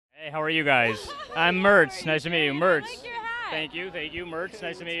how are you guys? I'm Murtz. Nice to meet you, Murtz. Like your hat. Thank you, Murtz.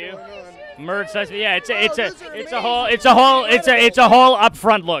 Nice to meet you. Murtz, nice to yeah. It's a whole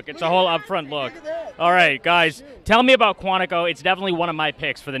upfront look. It's a whole upfront look. All right, guys, tell me about Quantico. It's definitely one of my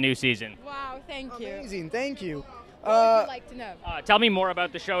picks for the new season. Wow, thank you. Amazing, thank you. What would you like to know? Tell me more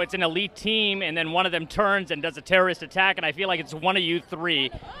about the show. It's an elite team, and then one of them turns and does a terrorist attack, and I feel like it's one of you three,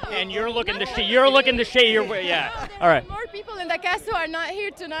 and you're looking to share your way. Yeah. All right. More people in the cast who are not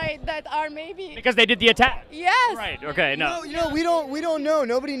here tonight that are maybe. Because they did the attack. Yes. Right. Okay. No. We don't know.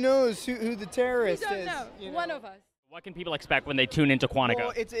 Nobody knows who the terrorist We don't is. know. you know. One of us. What can people expect when they tune into Quantico?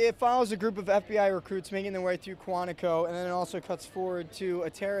 Well, it follows a group of FBI recruits making their way through Quantico, and then it also cuts forward to a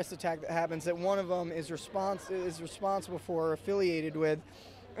terrorist attack that happens that one of them is responsible for or affiliated with.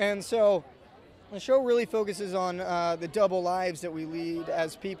 And so the show really focuses on the double lives that we lead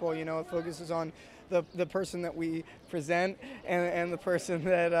as people. You know, it focuses on the person that we present and the person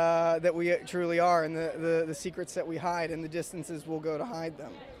that we truly are, and the secrets that we hide and the distances we'll go to hide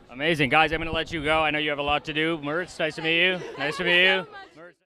them. Amazing. Guys, I'm going to let you go. I know you have a lot to do. Murtz, nice to meet you. Nice to meet you.